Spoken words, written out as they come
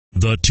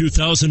The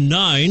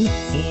 2009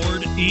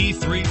 Ford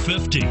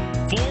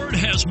E350. Ford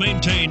has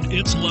maintained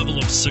its level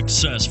of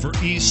success for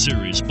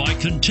E-Series by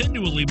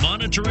continually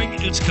monitoring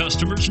its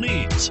customers'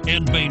 needs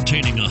and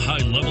maintaining a high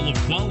level of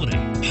quality,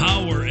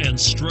 power and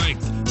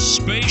strength,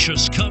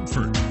 spacious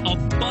comfort,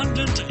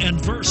 abundant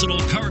and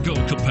versatile cargo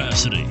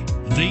capacity.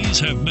 These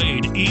have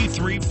made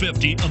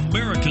E350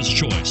 America's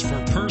choice for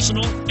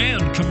personal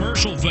and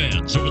commercial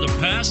vans over the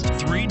past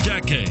 3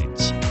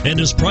 decades and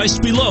is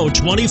priced below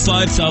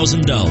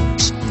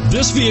 $25,000.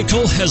 This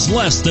vehicle has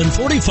less than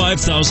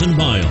 45,000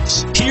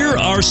 miles. Here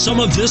are some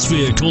of this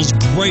vehicle's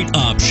great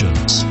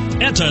options: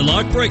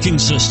 anti-lock braking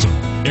system,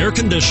 air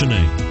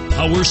conditioning,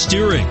 power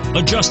steering,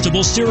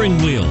 adjustable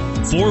steering wheel,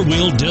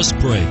 4-wheel disc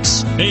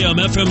brakes,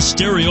 AM/FM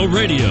stereo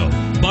radio,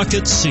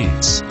 bucket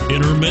seats,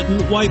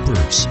 intermittent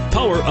wipers,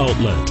 power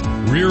outlet,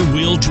 rear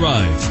wheel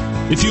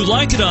drive. If you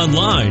like it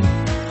online,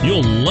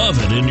 you'll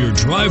love it in your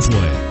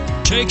driveway.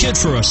 Take it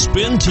for a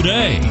spin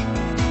today.